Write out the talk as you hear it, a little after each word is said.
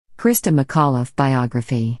Christa McAuliffe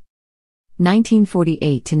Biography. 1948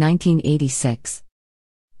 to 1986.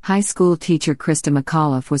 High school teacher Christa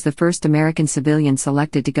McAuliffe was the first American civilian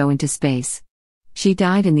selected to go into space. She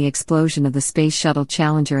died in the explosion of the Space Shuttle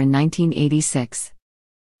Challenger in 1986.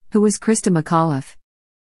 Who was Christa McAuliffe?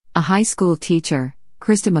 A high school teacher,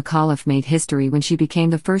 Christa McAuliffe made history when she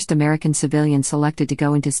became the first American civilian selected to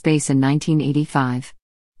go into space in 1985.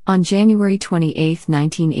 On January 28,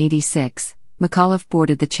 1986, McAuliffe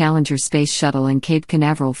boarded the Challenger space shuttle in Cape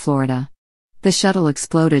Canaveral, Florida. The shuttle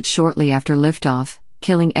exploded shortly after liftoff,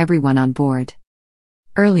 killing everyone on board.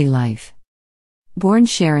 Early life. Born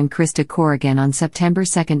Sharon Christa Corrigan on September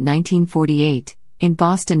 2, 1948, in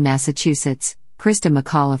Boston, Massachusetts, Christa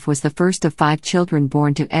McAuliffe was the first of 5 children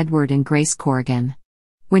born to Edward and Grace Corrigan.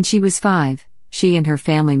 When she was 5, she and her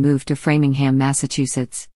family moved to Framingham,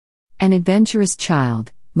 Massachusetts. An adventurous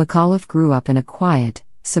child, McAuliffe grew up in a quiet,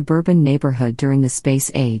 suburban neighborhood during the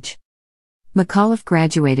space age. McAuliffe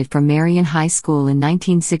graduated from Marion High School in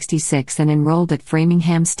 1966 and enrolled at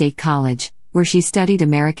Framingham State College, where she studied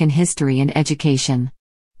American history and education.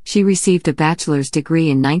 She received a bachelor's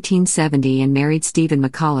degree in 1970 and married Stephen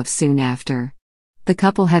McAuliffe soon after. The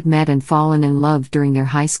couple had met and fallen in love during their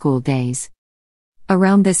high school days.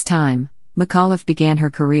 Around this time, McAuliffe began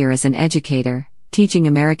her career as an educator, teaching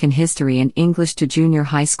American history and English to junior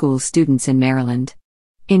high school students in Maryland.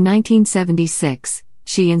 In 1976,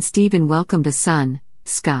 she and Stephen welcomed a son,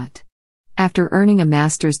 Scott. After earning a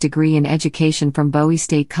master's degree in education from Bowie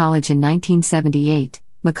State College in 1978,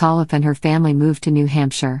 McAuliffe and her family moved to New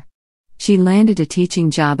Hampshire. She landed a teaching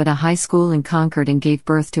job at a high school in Concord and gave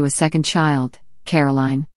birth to a second child,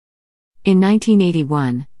 Caroline. In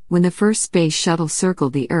 1981, when the first space shuttle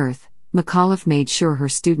circled the Earth, McAuliffe made sure her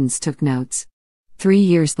students took notes. 3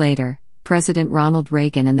 years later, President Ronald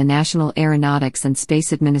Reagan and the National Aeronautics and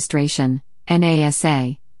Space Administration,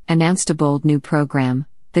 NASA, announced a bold new program,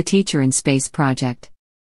 the Teacher in Space Project.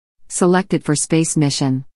 Selected for space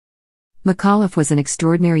mission. McAuliffe was an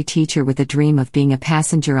extraordinary teacher with a dream of being a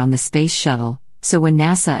passenger on the space shuttle, so when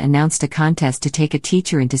NASA announced a contest to take a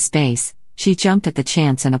teacher into space, she jumped at the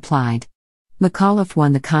chance and applied. McAuliffe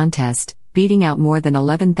won the contest, beating out more than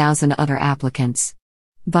 11,000 other applicants.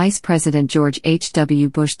 Vice President George H.W.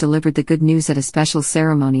 Bush delivered the good news at a special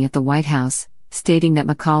ceremony at the White House, stating that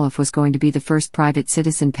McAuliffe was going to be the first private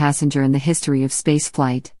citizen passenger in the history of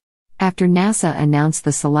spaceflight. After NASA announced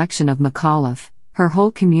the selection of McAuliffe, her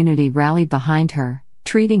whole community rallied behind her,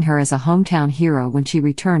 treating her as a hometown hero when she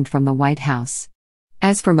returned from the White House.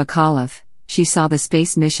 As for McAuliffe, she saw the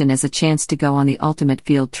space mission as a chance to go on the ultimate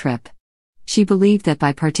field trip. She believed that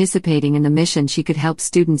by participating in the mission she could help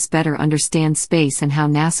students better understand space and how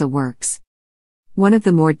NASA works. One of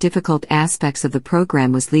the more difficult aspects of the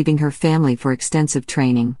program was leaving her family for extensive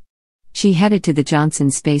training. She headed to the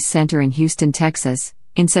Johnson Space Center in Houston, Texas,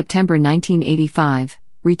 in September 1985,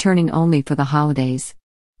 returning only for the holidays.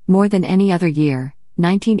 More than any other year,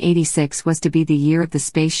 1986 was to be the year of the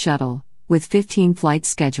Space Shuttle, with 15 flights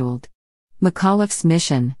scheduled. McAuliffe's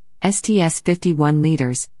mission, STS-51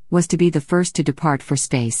 liters, was to be the first to depart for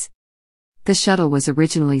space. The shuttle was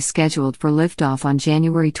originally scheduled for liftoff on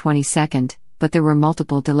January 22, but there were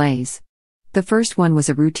multiple delays. The first one was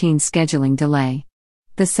a routine scheduling delay.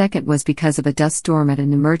 The second was because of a dust storm at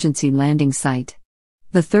an emergency landing site.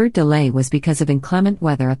 The third delay was because of inclement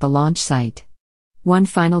weather at the launch site. One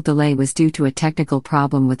final delay was due to a technical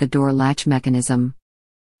problem with the door latch mechanism.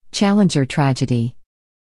 Challenger tragedy.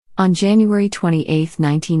 On January 28,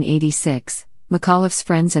 1986, McAuliffe's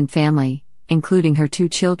friends and family, including her 2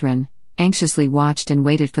 children, anxiously watched and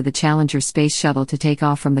waited for the Challenger space shuttle to take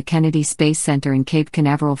off from the Kennedy Space Center in Cape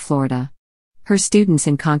Canaveral, Florida. Her students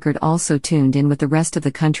in Concord also tuned in with the rest of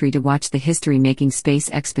the country to watch the history-making space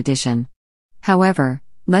expedition. However,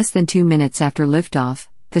 less than 2 minutes after liftoff,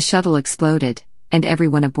 the shuttle exploded, and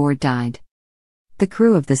everyone aboard died. The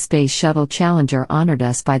crew of the Space Shuttle Challenger honored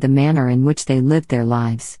us by the manner in which they lived their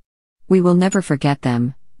lives. We will never forget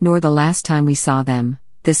them, nor the last time we saw them,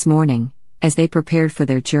 this morning, as they prepared for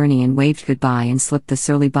their journey and waved goodbye and slipped the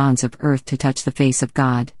surly bonds of earth to touch the face of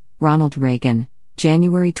God. Ronald Reagan,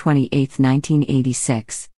 January 28,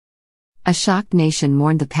 1986. A shocked nation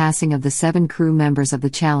mourned the passing of the 7 crew members of the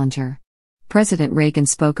Challenger. President Reagan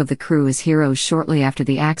spoke of the crew as heroes shortly after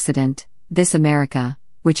the accident. This America,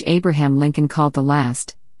 which Abraham Lincoln called the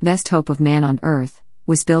last, best hope of man on earth,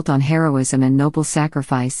 was built on heroism and noble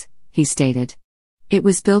sacrifice, he stated. It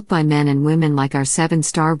was built by men and women like our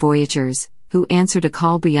 7-star Voyagers, who answered a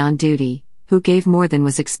call beyond duty, who gave more than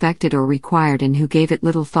was expected or required and who gave it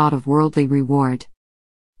little thought of worldly reward.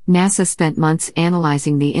 NASA spent months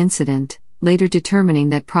analyzing the incident, later determining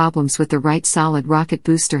that problems with the right solid rocket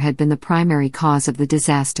booster had been the primary cause of the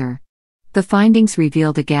disaster. The findings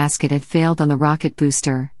revealed a gasket had failed on the rocket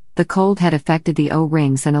booster, the cold had affected the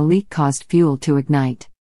O-rings, and a leak caused fuel to ignite.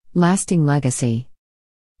 Lasting legacy.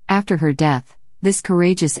 After her death, this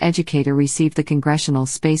courageous educator received the Congressional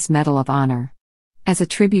Space Medal of Honor. As a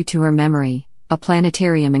tribute to her memory, a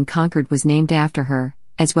planetarium in Concord was named after her,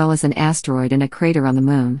 as well as an asteroid and a crater on the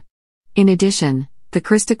Moon. In addition, the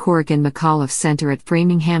Christa McAuliffe Center at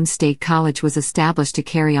Framingham State College was established to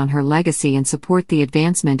carry on her legacy and support the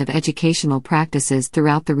advancement of educational practices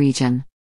throughout the region.